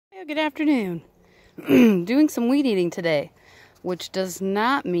Yeah, good afternoon. Doing some weed eating today, which does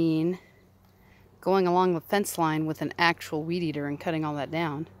not mean going along the fence line with an actual weed eater and cutting all that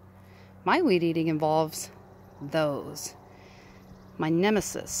down. My weed eating involves those. My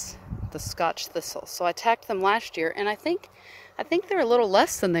nemesis, the Scotch thistle. So I attacked them last year, and I think they're a little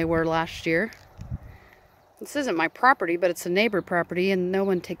less than they were last year. This isn't my property, but it's a neighbor property, and no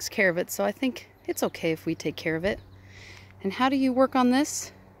one takes care of it, so I think it's okay if we take care of it. And how do you work on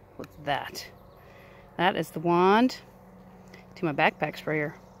this? With that. That is the wand to my backpack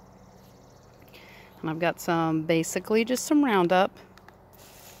sprayer. And I've got basically just some Roundup.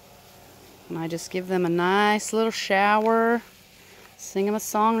 And I just give them a nice little shower, sing them a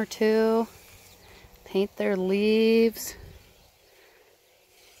song or two, paint their leaves,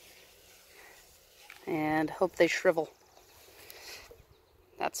 and hope they shrivel.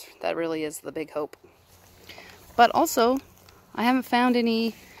 That really is the big hope. But also, I haven't found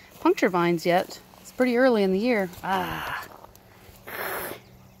any puncture vines yet. It's pretty early in the year.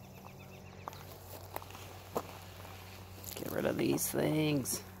 Get rid of these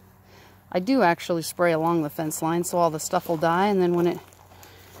things. I do actually spray along the fence line so all the stuff will die, and then when it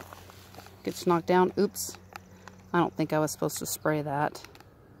gets knocked down, oops, I don't think I was supposed to spray that.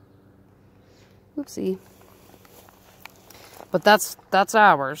 Oopsie. But that's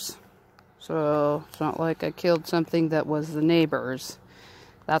ours. So it's not like I killed something that was the neighbor's.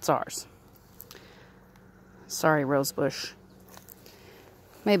 That's ours. Sorry, rosebush.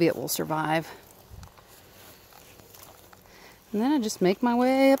 Maybe it will survive. And then I just make my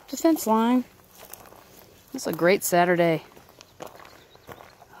way up the fence line. It's a great Saturday.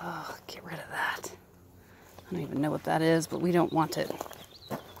 Oh, get rid of that. I don't even know what that is, but we don't want it.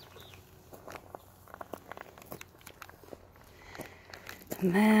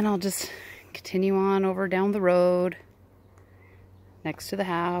 And then I'll just continue on over down the road, next to the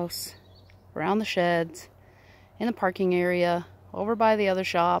house, around the sheds, in the parking area, over by the other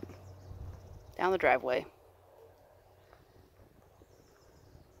shop, down the driveway.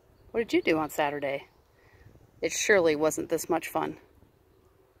 What did you do on Saturday? It surely wasn't this much fun.